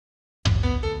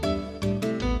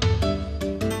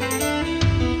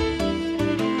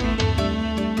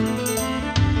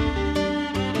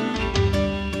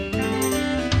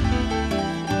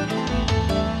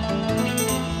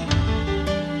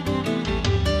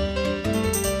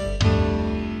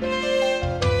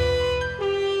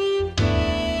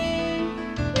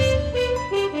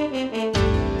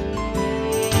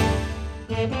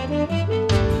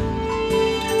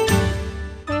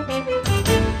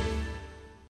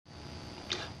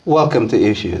Welcome to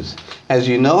Issues. As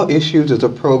you know, Issues is a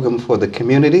program for the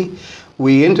community.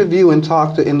 We interview and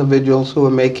talk to individuals who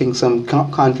are making some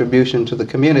contribution to the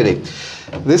community.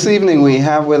 This evening we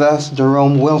have with us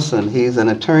Jerome Wilson. He's an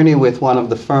attorney with one of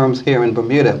the firms here in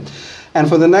Bermuda. And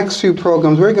for the next few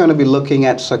programs, we're going to be looking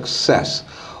at success.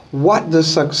 What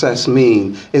does success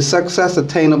mean? Is success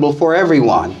attainable for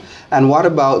everyone? And what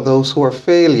about those who are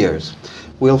failures?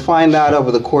 We'll find out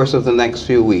over the course of the next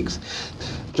few weeks.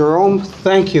 Jerome,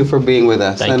 thank you for being with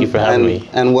us. Thank you for having me.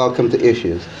 And welcome to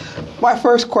Issues. My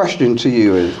first question to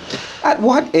you is, at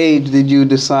what age did you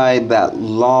decide that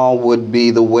law would be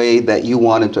the way that you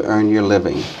wanted to earn your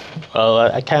living? Well,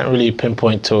 I can't really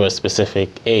pinpoint to a specific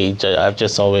age. I've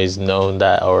just always known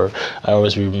that, or I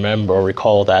always remember or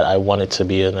recall that I wanted to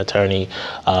be an attorney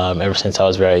ever since I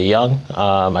was very young.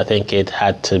 I think it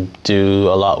had to do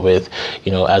a lot with,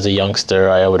 as a youngster,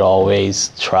 I would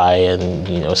always try and,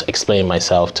 explain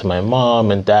myself to my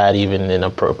mom and dad, even in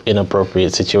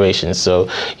inappropriate situations. So,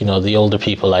 the older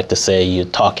people like to say you're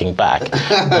talking back.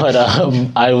 But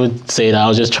I would say that I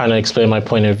was just trying to explain my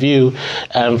point of view.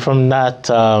 And from that,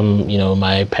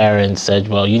 my parents said,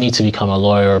 well, you need to become a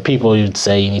lawyer, or people would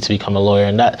say you need to become a lawyer,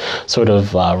 and that sort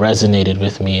of resonated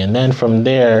with me. And then from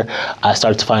there, I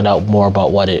started to find out more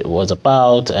about what it was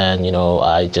about, and,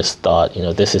 I just thought,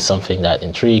 this is something that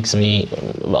intrigues me.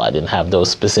 Well, I didn't have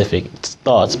those specific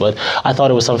thoughts, but I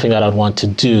thought it was something that I'd want to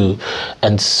do.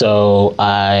 And so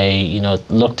I,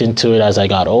 looked into it as I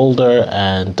got older,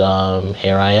 and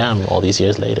here I am all these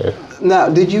years later. Now,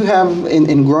 did you have,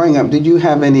 in growing up, did you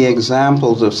have any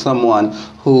examples of someone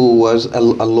who was a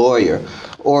lawyer?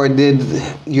 Or did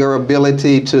your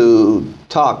ability to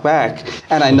talk back,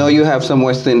 and I know you have some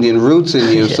West Indian roots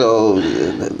in you, so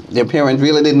your parents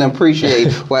really didn't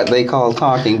appreciate what they call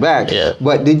talking back. Yeah.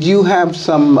 But did you have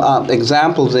some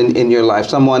examples in your life,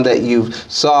 someone that you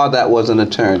saw that was an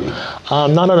attorney?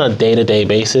 Not on a day-to-day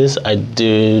basis. I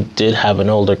did have an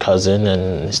older cousin,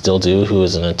 and still do, who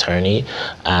is an attorney,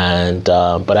 and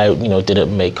but I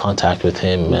didn't make contact with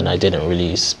him, and I didn't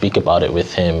really speak about it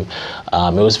with him.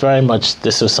 It was very much,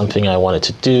 this was something I wanted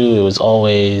to do. It was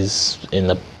always in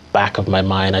the back of my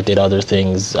mind. I did other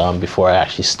things before I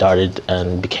actually started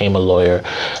and became a lawyer.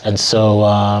 And so,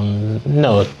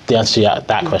 no, the answer to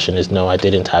that question is no, I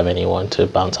didn't have anyone to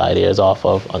bounce ideas off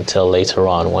of until later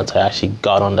on. Once I actually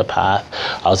got on the path,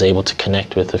 I was able to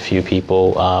connect with a few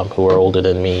people who were older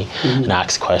than me and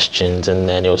ask questions. And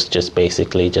then it was just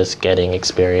basically just getting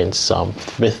experience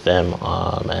with them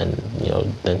and,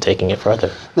 then taking it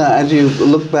further. Now, as you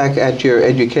look back at your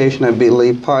education, I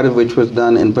believe part of which was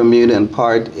done in Bermuda and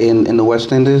part in the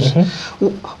West Indies.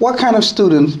 What kind of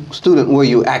student were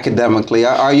you academically?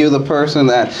 Are you the person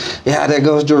that, yeah, there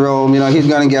goes Jerome, he's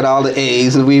going to get all the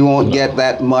A's and we won't get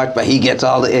that much, but he gets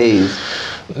all the A's?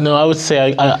 No, I would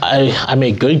say I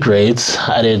made good grades.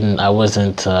 I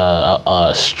wasn't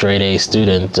a straight A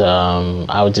student.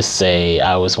 I would just say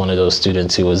I was one of those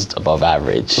students who was above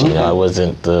average. I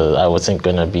wasn't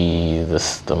gonna be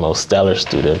the most stellar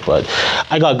student, but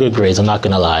I got good grades. I'm not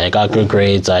gonna lie. I got good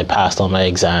grades. I passed all my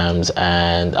exams,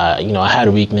 and I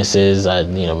had weaknesses.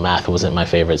 Math wasn't my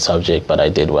favorite subject, but I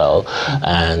did well,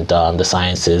 and the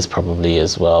sciences probably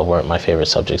as well weren't my favorite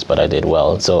subjects, but I did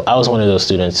well. And so I was one of those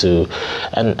students who.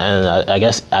 And I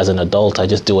guess as an adult, I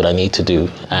just do what I need to do,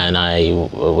 and I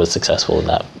was successful in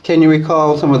that. Can you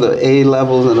recall some of the A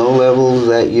levels and O levels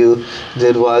that you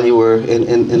did while you were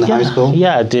in high school?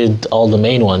 Yeah, I did all the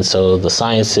main ones. So the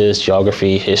sciences,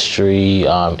 geography, history,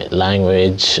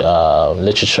 language,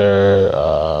 literature,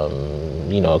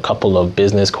 a couple of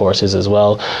business courses as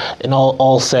well. And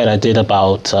all said, I did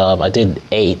about, I did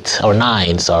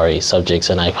 9 subjects,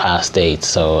 and I passed 8,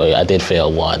 so I did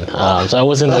fail 1. So I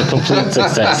wasn't a complete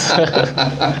success.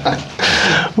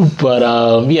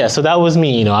 But yeah, so that was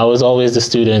me. I was always the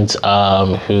student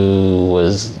who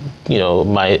was,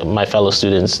 my fellow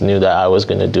students knew that I was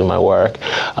going to do my work.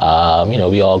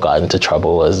 We all got into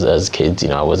trouble as kids.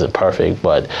 I wasn't perfect,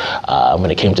 but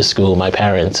when it came to school, my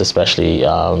parents especially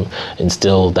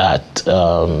instilled that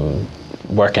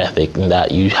work ethic, and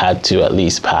that you had to at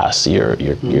least pass your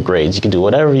grades. You can do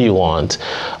whatever you want.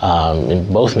 And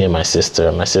both me and my sister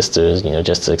is,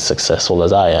 just as successful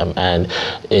as I am. And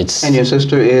your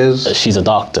sister is? She's a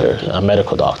doctor, a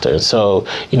medical doctor. So,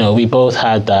 we both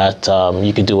had that,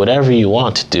 you can do whatever you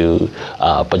want to do,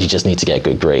 but you just need to get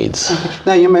good grades.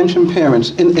 Now, you mentioned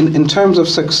parents. In terms of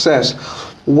success,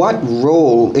 what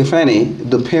role, if any,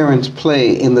 do parents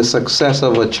play in the success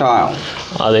of a child?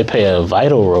 They play a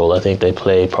vital role. I think they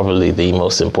play probably the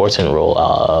most important role.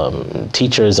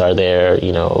 Teachers are there,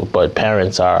 but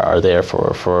parents are there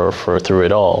for through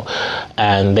it all,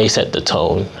 and they set the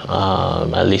tone.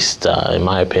 At least in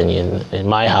my opinion, in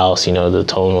my house, the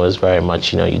tone was very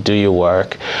much, you do your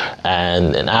work,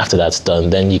 and after that's done,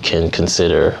 then you can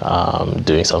consider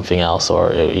doing something else or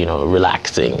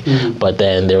relaxing. Mm-hmm. But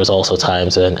then there was also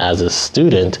times when, as a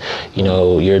student,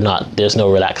 there's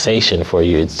no relaxation for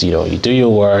you. It's you do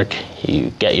your work,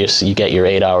 you get your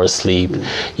 8 hours sleep,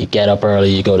 you get up early,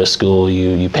 you go to school,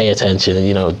 you pay attention,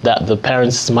 and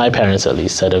that my parents at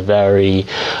least, set a very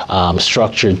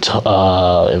structured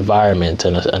environment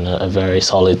and a very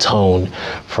solid tone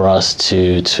for us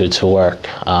to work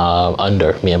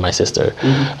under, me and my sister.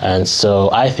 Mm-hmm. And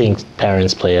so I think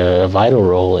parents play a vital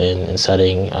role in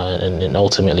setting and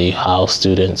ultimately how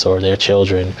students or their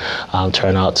children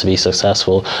turn out to be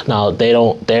successful. Now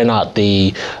they're not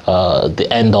the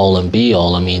end all and be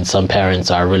all. I mean, some parents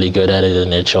are really good at it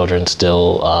and their children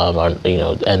still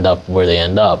end up where they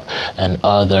end up, and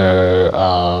other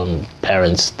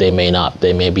parents, they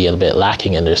may be a bit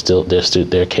lacking and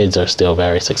their kids are still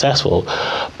very successful.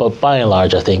 But by and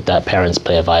large, I think that parents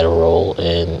play a vital role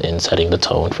in setting the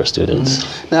tone for students.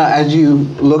 Mm-hmm. Now, as you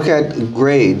look at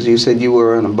grades, you said you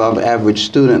were an above average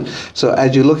student. So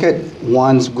as you look at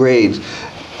one's grades,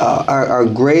 are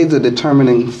grades a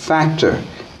determining factor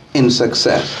in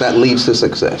success that leads to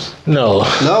success? No,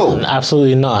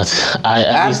 absolutely not.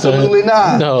 Absolutely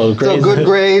not. No, so good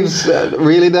grades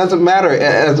really doesn't matter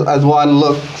as one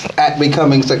looks at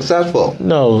becoming successful.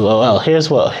 No, well, here's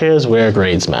where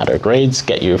grades matter. Grades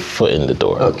get your foot in the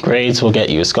door. Okay. Grades will get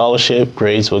you a scholarship.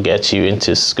 Grades will get you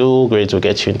into school. Grades will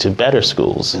get you into better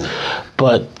schools.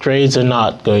 But grades are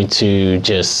not going to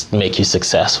just make you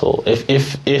successful.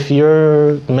 If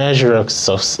your measure of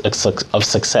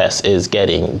success is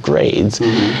getting grades,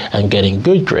 mm-hmm. and getting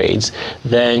good grades,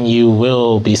 then you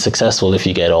will be successful if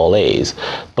you get all A's.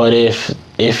 But if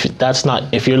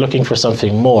you're looking for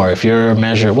something more, if your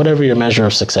measure, whatever your measure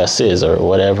of success is, or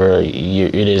whatever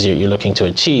it is you're looking to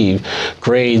achieve,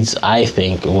 grades, I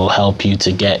think, will help you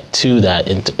to get to that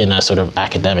in a sort of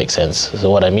academic sense. So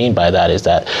what I mean by that is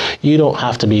that you don't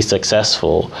have to be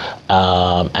successful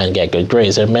and get good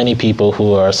grades. There are many people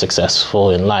who are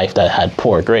successful in life that had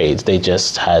poor grades. They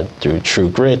just had, through true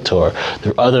grit or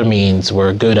through other means,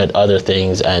 were good at other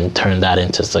things and turned that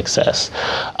into success.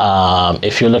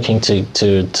 If you're looking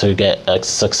to get a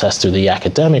success through the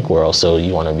academic world, so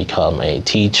you want to become a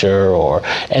teacher or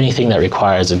anything that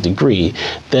requires a degree,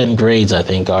 then grades, I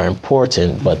think, are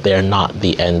important, but they're not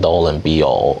the end all and be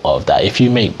all of that. If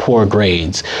you make poor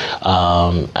grades,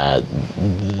 then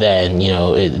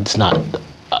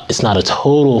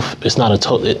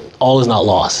all is not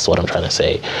lost, is what I'm trying to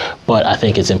say. But I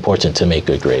think it's important to make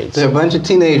good grades. There are a bunch of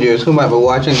teenagers who might be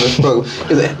watching this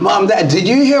program. Mom, Dad, did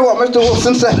you hear what Mr.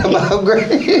 Wilson said about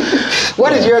grades?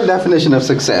 What is your definition of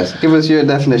success? Give us your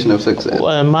definition of success.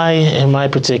 Well, in my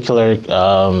particular,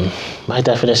 my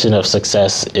definition of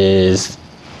success is,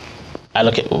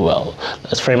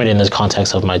 let's frame it in the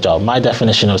context of my job. My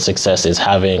definition of success is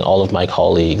having all of my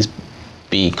colleagues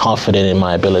be confident in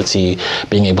my ability,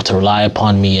 being able to rely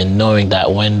upon me, and knowing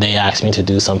that when they ask me to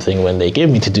do something, when they give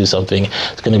me to do something,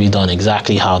 it's going to be done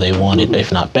exactly how they want it,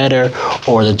 if not better,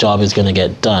 or the job is going to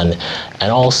get done.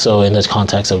 And also in this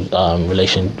context of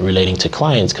relating to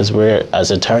clients, because we're,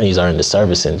 as attorneys, are in the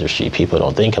service industry. People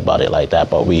don't think about it like that,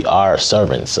 but we are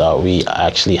servants. We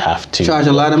actually have to charge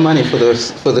a lot of money for the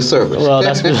service. Well,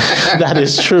 that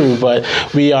is true, but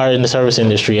we are in the service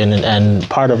industry, and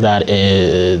part of that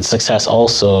is success.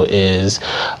 Also is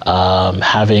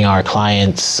having our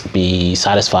clients be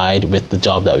satisfied with the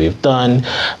job that we've done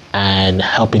and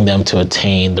helping them to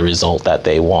attain the result that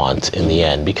they want in the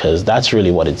end, because that's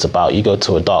really what it's about. You go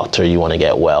to a doctor, you want to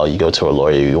get well. You go to a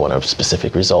lawyer, you want a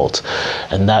specific result.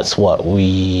 And that's what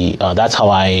that's how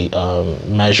I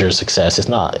measure success. It's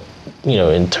not,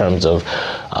 in terms of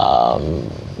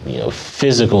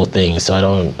physical things. So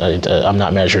I'm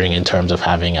not measuring in terms of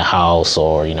having a house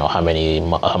or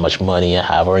how much money I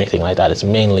have or anything like that. It's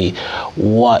mainly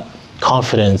what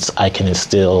confidence I can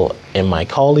instill in my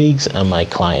colleagues and my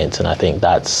clients, and I think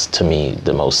that's, to me,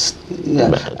 the most.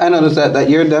 Yeah, I noticed that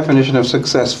your definition of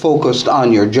success focused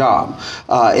on your job,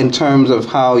 in terms of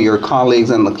how your colleagues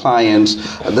and the clients,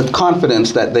 the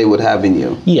confidence that they would have in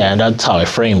you. Yeah, and that's how I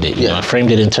framed it. You know, I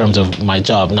framed it in terms of my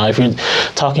job. Now, if you're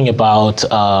talking about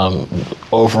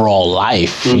overall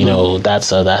life, you know,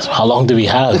 that's how long do we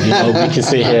have? You know, we can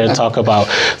sit here and talk about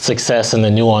success and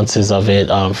the nuances of it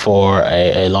for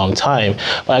a long time.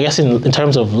 But I guess in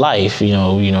terms of life,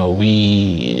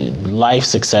 life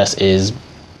success is,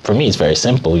 for me, it's very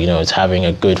simple. You know, it's having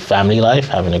a good family life,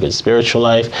 having a good spiritual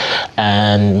life,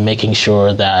 and making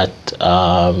sure that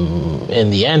in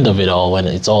the end of it all, when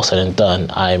it's all said and done,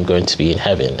 I'm going to be in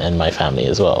heaven, and my family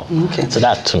as well. Okay. So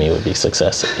that, to me, would be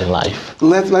success in life.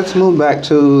 Let's move back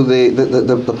to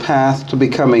the path to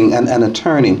becoming an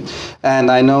attorney. And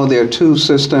I know there are two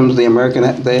systems. The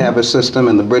American, they have a system,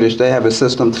 and the British, they have a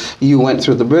system. You went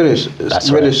through the British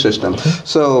system.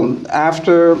 So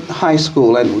after high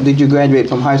school, and did you graduate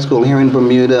from high school here in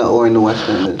Bermuda or in the West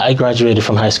Indies? I graduated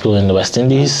from high school in the West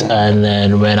Indies, and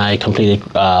then when I completed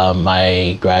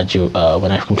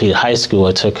when I completed high school,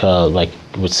 I took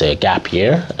a gap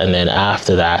year, and then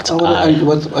after that,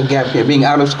 what's a gap year? Being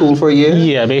out of school for a year?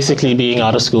 Yeah, basically being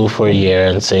out of school for a year,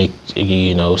 and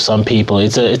some people,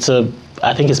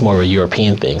 I think it's more of a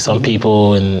European thing. Some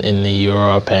people in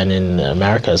Europe and in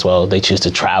America as well, they choose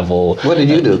to travel. What did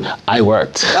you do? I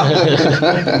worked.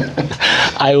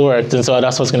 I worked, and so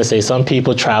that's what I was going to say. Some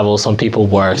people travel, some people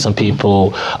work, some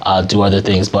people do other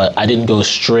things, but I didn't go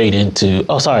straight into,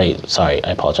 sorry, I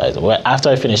apologize. After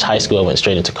I finished high school, I went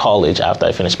straight into college. After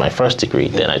I finished my first degree,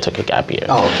 then I took a gap year.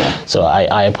 Oh, okay. So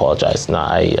I apologize. No,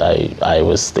 I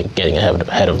was getting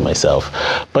ahead of myself.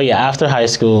 But yeah, after high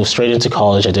school, straight into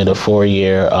college, I did a 4-year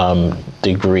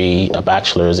degree, a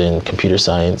bachelor's in computer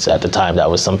science. At the time, that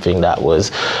was something that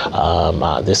was,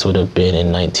 this would have been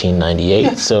in 1998.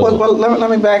 Yeah. So well, let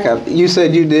me back up. You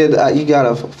said you did, you got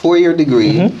a 4-year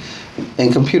degree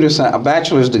in computer science, a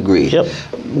bachelor's degree. Yep.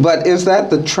 But is that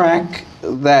the track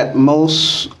that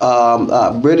most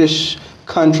British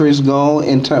countries go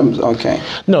in terms? Okay.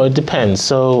 No, it depends.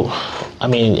 So, I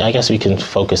mean, I guess we can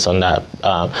focus on that.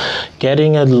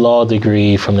 Getting a law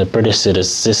degree from the British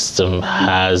system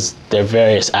has their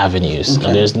various avenues.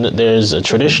 Okay. Now, there's a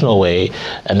traditional way,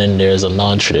 and then there's a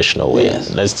non-traditional way. Yes.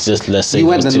 Let's say you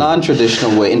went the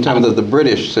non-traditional way in terms of the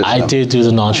British system. I did do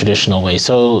the non-traditional way.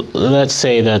 So let's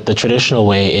say that the traditional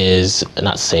way is,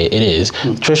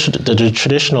 the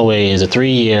traditional way is a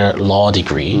 3-year law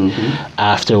degree,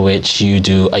 after which you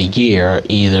do a year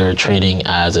either training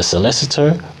as a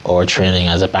solicitor or training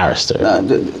as a barrister.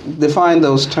 Define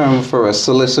those terms for a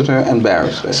solicitor and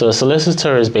barrister. So a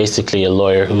solicitor is basically a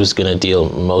lawyer who's going to deal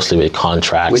mostly with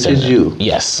contracts. Which is you.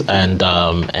 Yes, and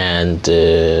they're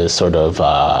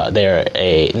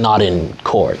not in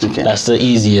court. Okay. That's the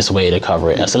easiest way to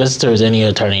cover it. A solicitor is any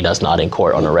attorney that's not in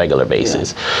court on a regular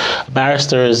basis. Yeah. A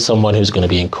barrister is someone who's going to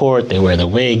be in court. They wear the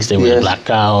wigs, they wear the black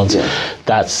gowns. Yeah.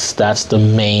 That's the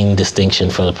main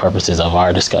distinction for the purposes of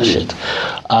our discussion.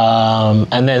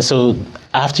 And then so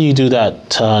after you do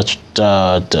that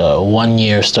 1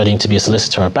 year studying to be a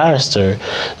solicitor or barrister,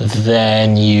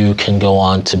 then you can go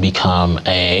on to become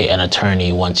an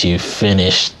attorney once you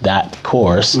finish that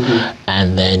course,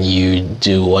 and then you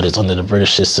do what is under the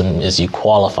British system is you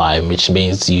qualify, which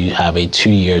means you have a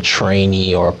 2-year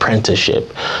trainee or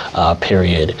apprenticeship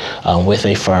period with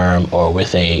a firm or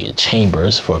with a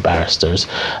chambers for barristers,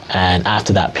 and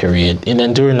after that period, and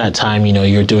then during that time,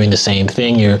 you're doing the same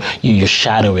thing. You're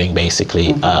shadowing basically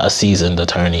a seasoned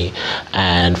attorney,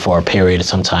 and for a period of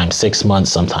sometimes 6 months,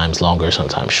 sometimes longer,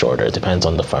 sometimes shorter. It depends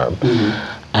on the firm.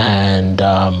 And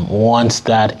once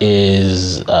that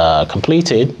is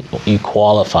completed, you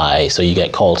qualify. So you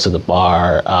get called to the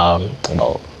bar.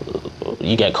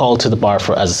 You get called to the bar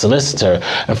as a solicitor,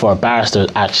 and for a barrister,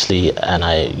 actually, and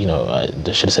I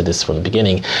should have said this from the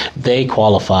beginning, they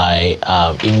qualify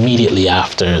immediately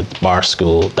after bar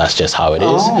school. That's just how it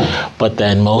is. But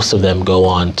then most of them go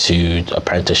on to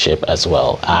apprenticeship as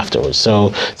well afterwards.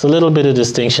 So it's a little bit of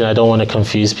distinction. I don't want to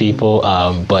confuse people,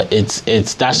 but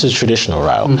that's the traditional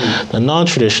route. The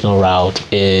non-traditional route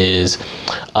is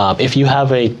if you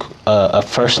have a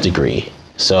first degree.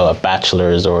 So a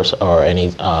bachelor's or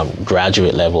any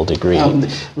graduate level degree.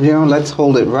 Jerome, let's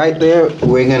hold it right there.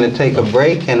 We're going to take a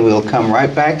break and we'll come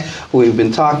right back. We've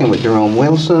been talking with Jerome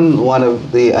Wilson, one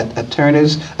of the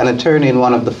attorneys, an attorney in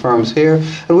one of the firms here.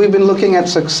 And we've been looking at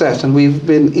success, and we've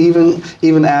been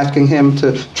even asking him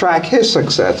to track his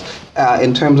success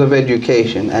in terms of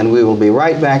education. And we will be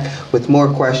right back with more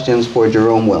questions for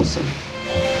Jerome Wilson.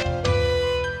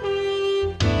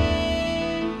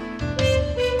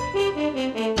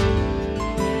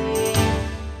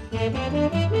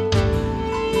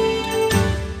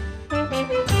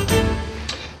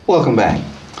 Welcome back.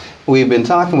 We've been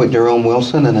talking with Jerome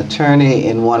Wilson, an attorney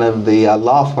in one of the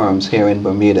law firms here in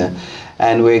Bermuda.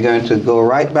 And we're going to go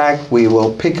right back. We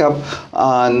will pick up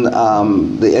on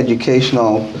the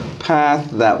educational path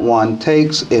that one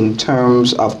takes in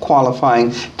terms of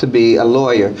qualifying to be a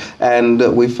lawyer.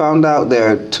 And we found out there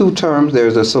are two terms.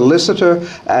 There's a solicitor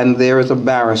and there is a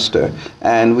barrister.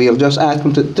 And we'll just ask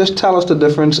them to just tell us the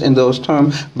difference in those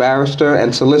terms, barrister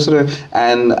and solicitor.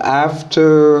 And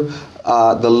after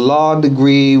the law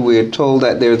degree, we're told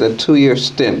that there's a 2-year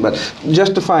stint, but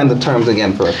just define the terms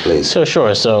again for us, please. So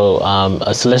sure. So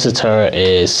a solicitor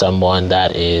is someone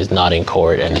that is not in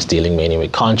court and is dealing mainly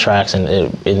with contracts, and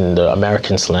in the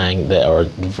American slang or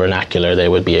vernacular, they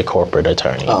would be a corporate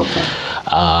attorney. Okay.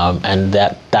 And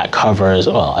that covers,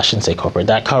 well, I shouldn't say corporate,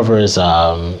 that covers,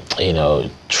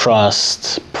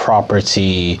 trust,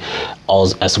 property,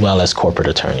 as well as corporate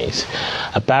attorneys.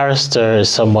 A barrister is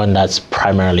someone that's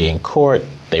primarily in court.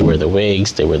 They wear the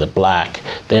wigs, they wear the black.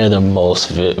 They're the most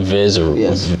visual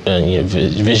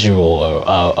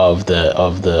of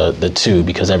the two,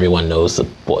 because everyone knows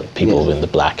what people in the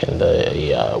black and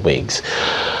the wigs.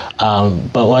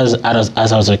 But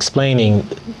as I was explaining,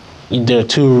 there are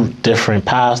two different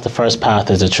paths. The first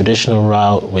path is a traditional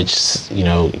route, which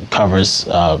covers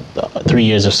 3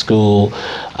 years of school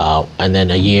and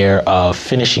then a year of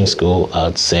finishing school,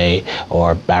 I'd say,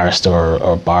 or barrister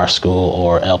or bar school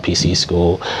or LPC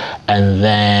school, and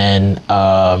then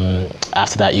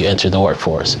after that you enter the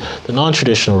workforce. The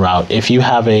non-traditional route, if you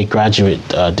have a graduate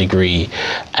degree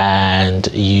and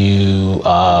you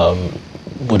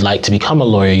would like to become a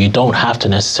lawyer, you don't have to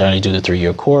necessarily do the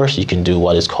 3-year course. You can do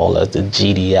what is called as the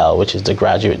GDL, which is the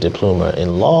Graduate Diploma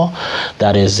in Law.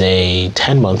 That is a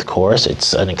 10-month course.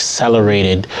 It's an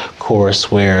accelerated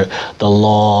course where the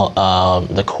law,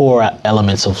 the core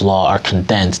elements of law are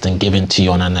condensed and given to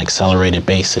you on an accelerated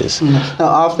basis. Now,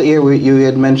 off the air, you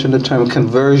had mentioned the term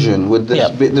conversion. Would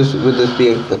this be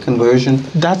a conversion?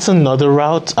 That's another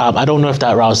route. I don't know if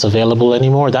that route is available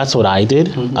anymore. That's what I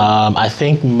did. I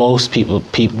think most people,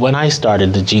 when I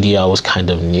started, the GDL was kind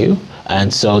of new.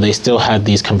 And so they still had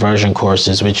these conversion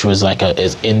courses, which was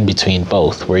is in between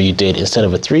both, where you did, instead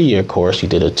of a 3-year course, you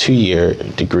did a 2-year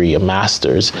degree, a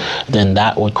master's. Then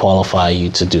that would qualify you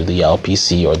to do the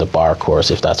LPC or the bar course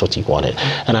if that's what you wanted.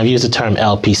 And I've used the term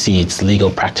LPC, it's legal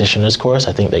practitioner's course.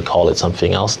 I think they call it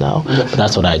something else now, but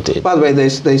that's what I did. By the way, they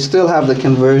still have the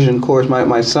conversion course.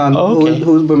 My son,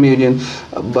 who's Bermudian,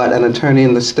 but an attorney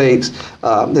in the States,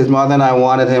 his mother and I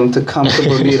wanted him to come to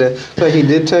Bermuda, so he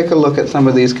did take a look at some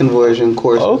of these conversion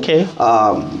courses. Okay.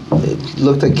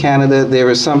 Looked at Canada. There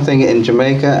is something in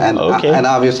Jamaica, and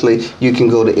obviously you can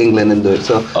go to England and do it.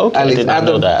 So at least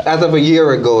as of a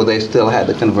year ago, they still had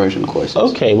the conversion courses.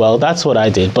 Okay, well, that's what I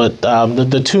did. But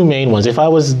the two main ones, if I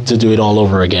was to do it all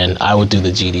over again, I would do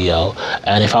the GDL.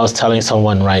 And if I was telling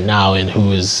someone right now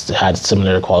who had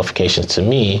similar qualifications to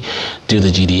me, do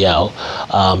the GDL,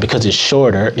 because it's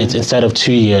shorter. It's instead of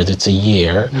 2 years, it's a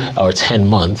year or 10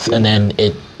 months, and then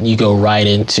you go right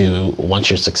into, once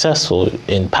you're successful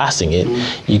in passing it,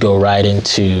 you go right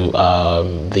into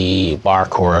the bar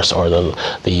course or the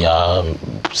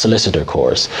solicitor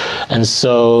course. And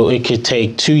so it could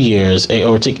take 2 years,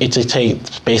 or it could take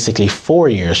basically 4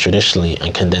 years traditionally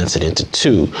and condense it into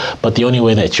 2. But the only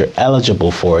way that you're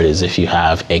eligible for it is if you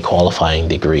have a qualifying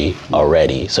degree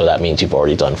already. So that means you've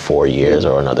already done 4 years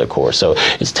or another course. So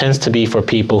it tends to be for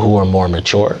people who are more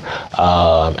mature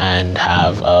and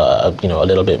have a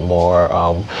little bit more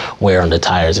wear on the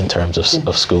tires in terms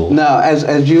of school. Now,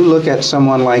 as you look at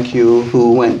someone like you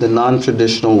who went the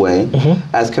non-traditional way,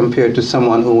 as compared to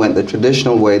someone who went the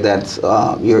traditional way, that's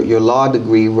your law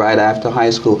degree right after high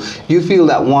school, do you feel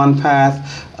that one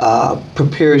path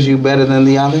prepares you better than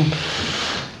the other?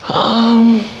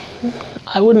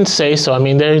 I wouldn't say so. I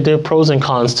mean, there are pros and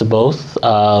cons to both,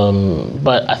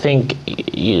 but I think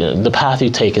the path you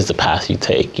take is the path you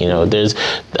take.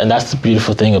 And that's the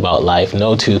beautiful thing about life.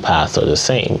 No two paths are the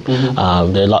same.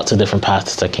 There are lots of different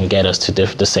paths that can get us to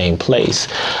the same place.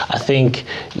 I think,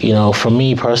 for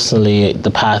me personally,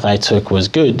 the path I took was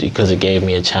good because it gave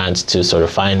me a chance to sort of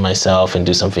find myself and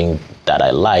do something that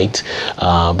I liked,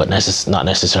 but not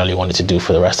necessarily wanted to do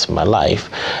for the rest of my life.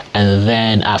 And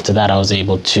then after that, I was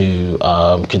able to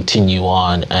continue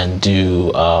on and do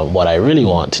what I really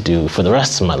want to do for the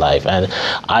rest of my life. And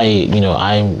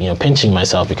I'm pinching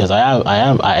myself because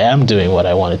I am doing what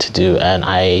I wanted to do, and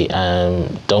I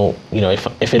don't,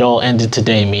 if it all ended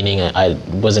today, meaning I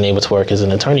wasn't able to work as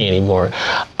an attorney anymore,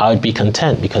 I would be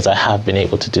content because I have been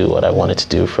able to do what I wanted to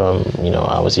do from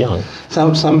I was young.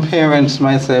 Some parents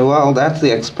might say, well, that's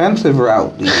the expensive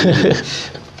route.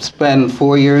 spend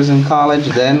 4 years in college,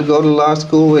 then go to law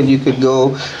school, and you could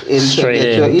go into Straight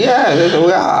in.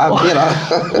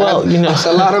 Well, that's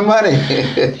a lot of money.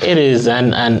 It is,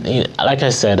 and like I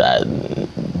said,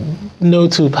 no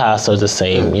two paths are the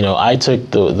same. I took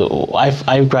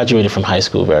I graduated from high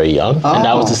school very young, and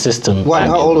that was the system.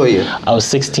 How old were you? I was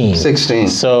 16. 16.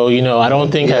 So, I don't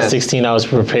think at 16 I was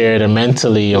prepared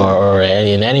mentally or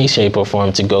in any shape or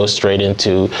form to go straight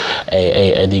into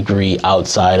a degree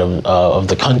outside of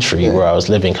the country where I was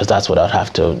living, because that's what I'd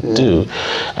have to do.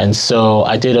 And so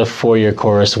I did a 4-year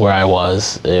course where it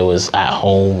was at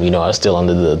home. I was still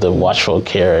under the watchful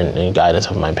care and guidance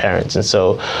of my parents. And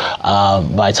so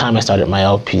by the time I started my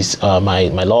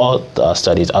my law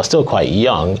studies, I was still quite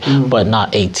young, but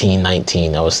not 18,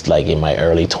 19. I was like in my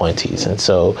early 20s. And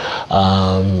so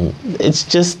it's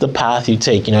just the path you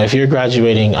take. If you're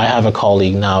graduating, I have a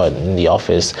colleague now in the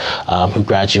office who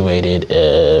graduated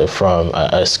from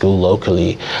a school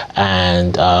locally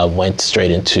and went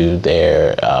straight into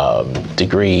their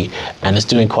degree and is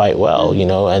doing quite well,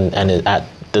 and at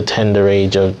the tender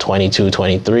age of 22,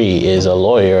 23 is a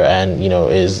lawyer and,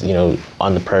 is,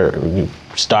 on the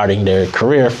starting their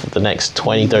career for the next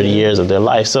 20, 30 years of their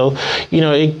life. So,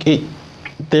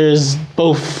 there's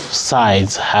both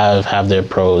sides have their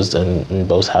pros and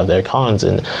both have their cons.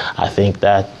 And I think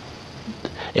that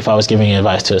if I was giving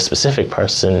advice to a specific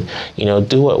person,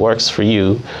 do what works for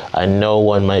you. I know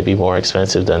one might be more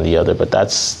expensive than the other, but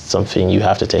that's something you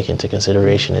have to take into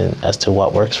consideration as to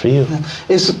what works for you.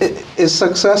 Is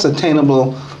success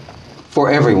attainable for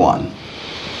everyone?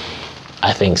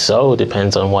 I think so. It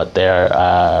depends on what their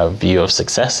view of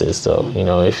success is. So,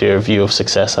 if your view of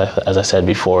success, as I said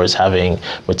before, is having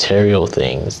material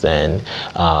things, then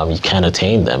you can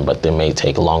attain them, but they may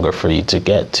take longer for you to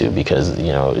get to because,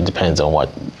 it depends on what.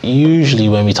 Usually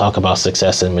when we talk about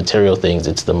success and material things,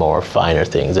 it's the more finer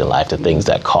things in life, the things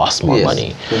that cost more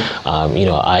money.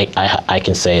 I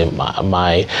can say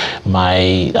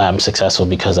I'm successful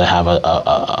because I have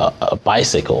a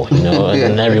bicycle,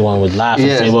 and everyone would laugh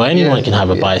and say, well, anyone can have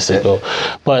a bicycle,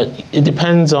 but it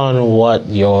depends on what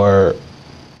your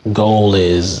goal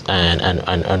is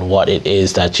and what it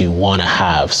is that you want to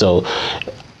have. So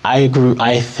I agree.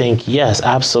 I think, yes,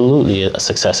 absolutely,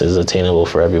 success is attainable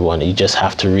for everyone. You just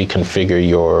have to reconfigure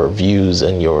your views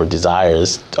and your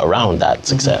desires around that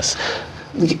success.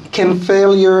 Can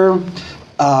failure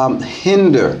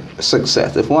hinder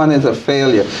success? If one is a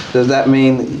failure, does that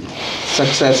mean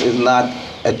success is not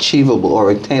achievable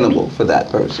or attainable for that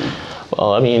person?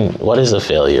 Well, I mean, what is a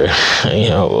failure?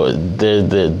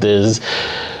 There's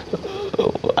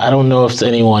I don't know if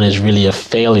anyone is really a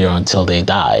failure until they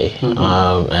die.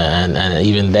 And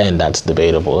even then, that's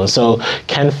debatable. And so,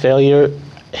 can failure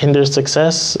hinder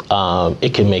success?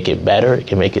 It can make it better. It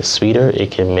can make it sweeter.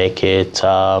 It can make it,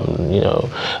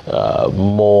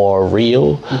 more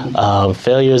real.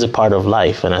 Failure is a part of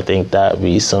life, and I think that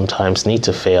we sometimes need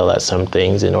to fail at some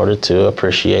things in order to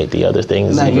appreciate the other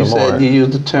things even more. You said you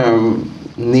used the term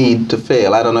need to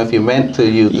fail. I don't know if you meant to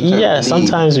use the term need.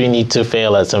 Sometimes we need to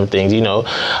fail at some things. You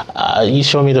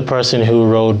show me the person who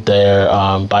rode their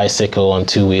bicycle on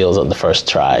 2 wheels on the first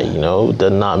try.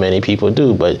 That not many people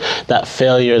do. But that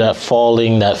failure, that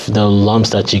falling, the lumps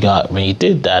that you got when you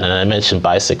did that, and I mentioned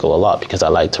bicycle a lot because I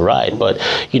like to ride. But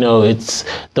it's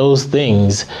those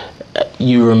things.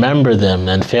 You remember them,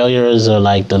 and failures are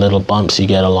like the little bumps you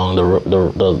get along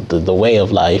the way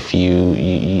of life.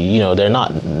 They're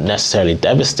not necessarily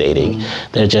devastating.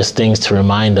 They're just things to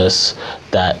remind us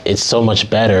that it's so much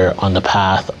better on the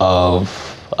path of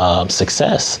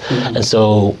success. And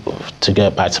so, to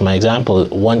get back to my example,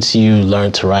 once you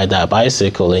learn to ride that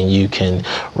bicycle and you can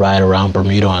ride around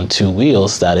Bermuda on 2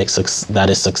 wheels, that is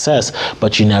success.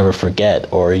 But you never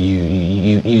forget, or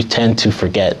you tend to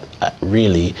forget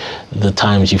really the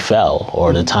times you fell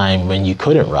or the time when you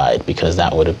couldn't ride, because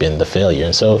that would have been the failure.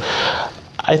 And so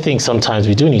I think sometimes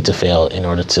we do need to fail in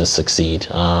order to succeed,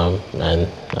 and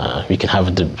we can have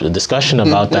a discussion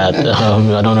about that.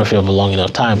 I don't know if you have a long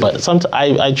enough time, but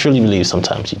I truly believe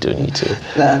sometimes you do need to.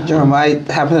 Now, Jerome, I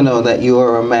happen to know that you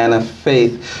are a man of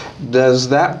faith. Does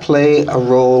that play a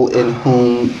role in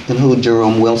who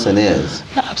Jerome Wilson is?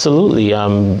 Absolutely.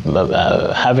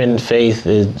 Having faith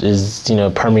is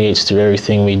permeates through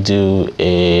everything we do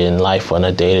in life on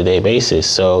a day-to-day basis.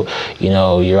 So,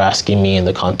 you're asking me in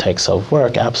the context of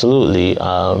work. Absolutely.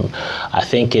 I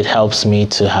think it helps me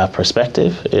to have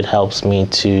perspective. It helps me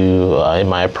to, in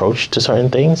my approach to certain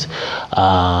things.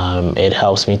 It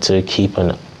helps me to keep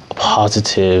a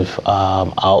positive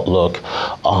outlook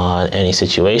on any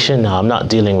situation. Now, I'm not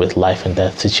dealing with life and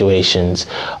death situations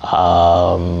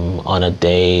on a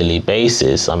daily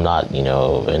basis. I'm not,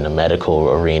 in a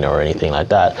medical arena or anything like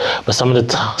that. But some of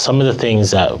the things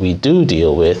that we do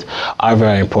deal with are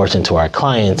very important to our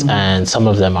clients, and some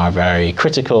of them are very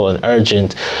critical and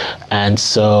urgent. And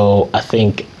so I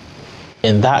think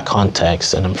in that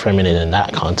context, and I'm framing it in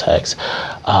that context,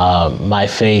 my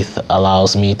faith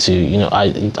allows me to,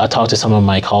 I talk to some of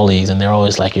my colleagues and they're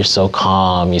always like, you're so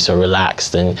calm, you're so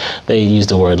relaxed, and they use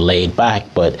the word laid back,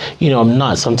 but, I'm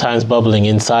not. Sometimes bubbling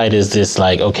inside is this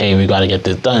like, okay, we got to get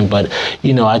this done. But,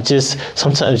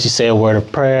 sometimes you say a word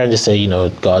of prayer and just say,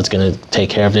 God's going to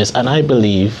take care of this. And I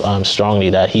believe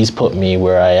strongly that he's put me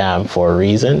where I am for a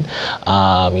reason.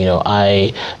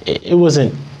 It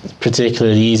wasn't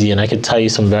particularly easy, and I could tell you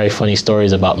some very funny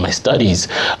stories about my studies,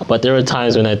 but there were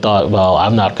times when I thought, well,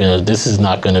 this is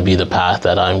not gonna be the path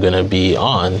that I'm gonna be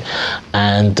on,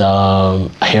 and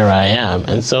here I am.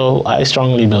 And so I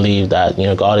strongly believe that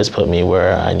God has put me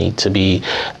where I need to be,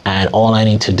 and all I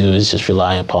need to do is just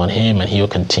rely upon him, and he will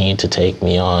continue to take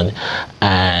me on.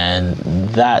 And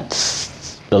that's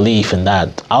belief in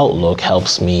that outlook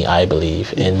helps me, I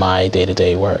believe, in my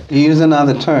day-to-day work. You use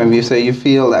another term. You say you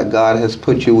feel that God has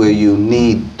put you where you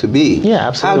need to be. Yeah,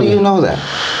 absolutely. How do you know that?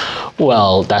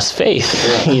 Well, that's faith.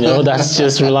 That's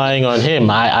just relying on him.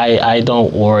 I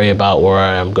don't worry about where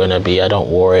I'm going to be. I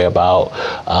don't worry about,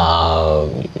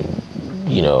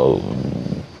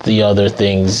 the other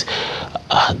things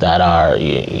that are,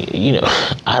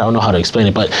 I don't know how to explain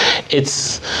it, but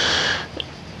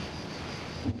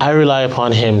I rely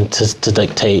upon him to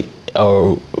dictate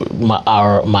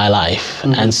my life.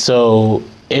 And so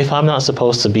if I'm not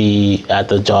supposed to be at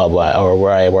the job or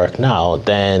where I work now,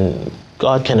 then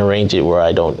God can arrange it where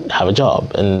I don't have a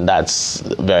job. And that's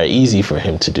very easy for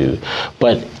him to do.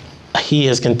 But he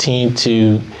has continued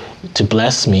to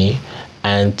bless me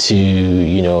and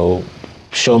to,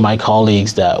 show my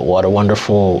colleagues that what a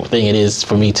wonderful thing it is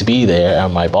for me to be there,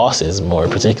 and my bosses more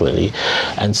particularly.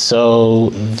 And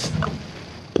so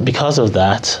because of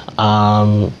that,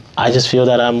 I just feel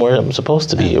that I'm where I'm supposed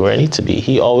to be, where I need to be.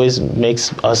 He always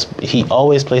places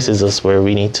us where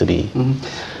we need to be.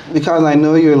 Because I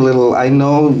know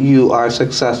you are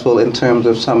successful in terms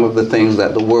of some of the things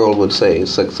that the world would say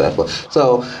is successful.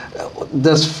 So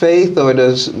does faith or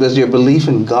does your belief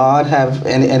in God have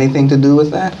anything to do with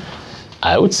that?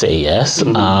 I would say yes.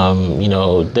 There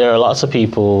are lots of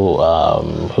people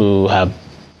who have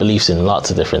beliefs in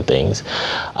lots of different things,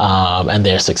 and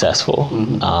they're successful.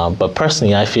 But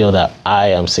personally, I feel that I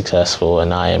am successful,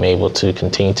 and I am able to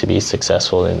continue to be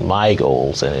successful in my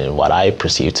goals and in what I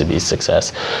perceive to be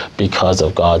success because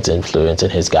of God's influence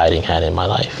and his guiding hand in my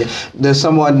life. Does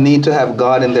someone need to have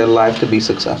God in their life to be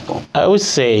successful? I would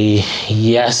say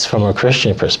yes, from a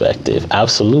Christian perspective,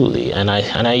 absolutely. And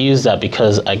I use that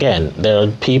because, again, there are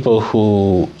people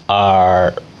who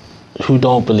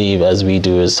don't believe as we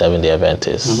do as Seventh-day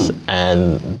Adventists,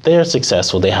 and they're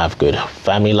successful. They have good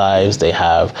family lives. They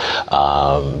have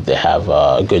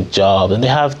a good job, and they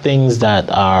have things that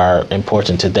are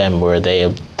important to them where they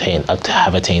have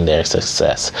attained their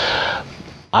success.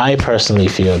 I personally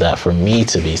feel that for me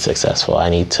to be successful, I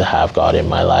need to have God in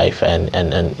my life, and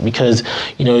because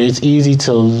it's easy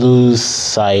to lose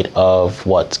sight of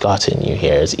what's gotten you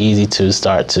here. It's easy to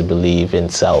start to believe in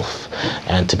self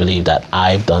and to believe that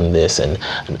I've done this and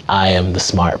I am the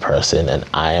smart person and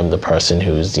I am the person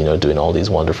who's doing all these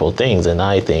wonderful things. And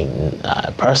I think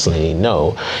personally,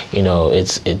 no,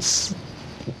 it's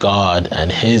God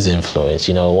and his influence.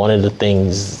 One of the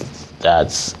things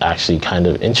that's actually kind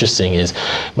of interesting is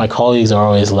my colleagues are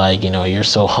always like, you're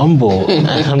so humble. And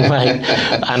I'm like,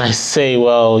 and I say,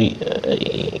 well,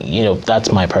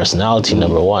 that's my personality,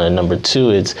 number one. And number two,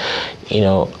 it's,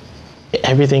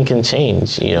 everything can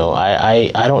change. I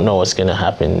don't know what's going to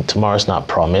happen. Tomorrow's not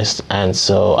promised. And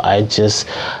so I just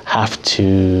have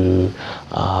to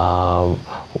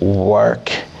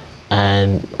work,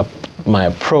 and my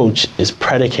approach is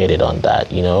predicated on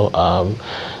that,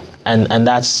 And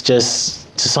that's just,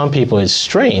 to some people it's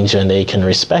strange and they can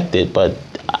respect it, but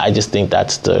I just think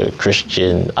that's the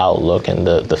Christian outlook and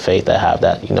the faith I have,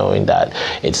 that knowing that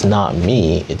it's not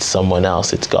me, it's someone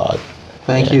else, it's God.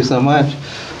 Thank you so much.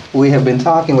 We have been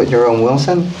talking with Jerome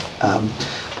Wilson,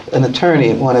 an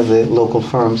attorney at one of the local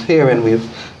firms here, and we've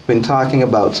been talking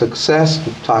about success.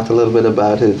 We've talked a little bit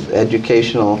about his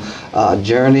educational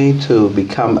journey to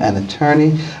become an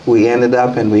attorney. We ended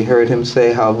up and we heard him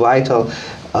say how vital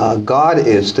God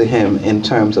is to him in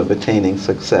terms of attaining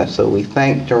success. So we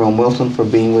thank Jerome Wilson for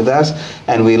being with us,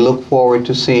 and we look forward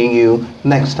to seeing you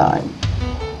next time.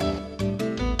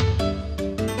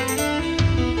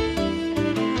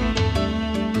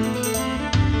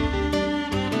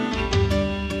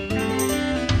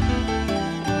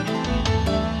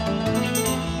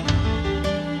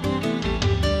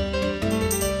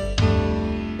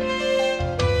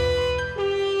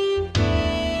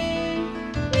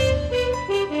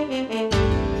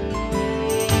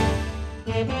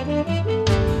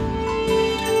 you.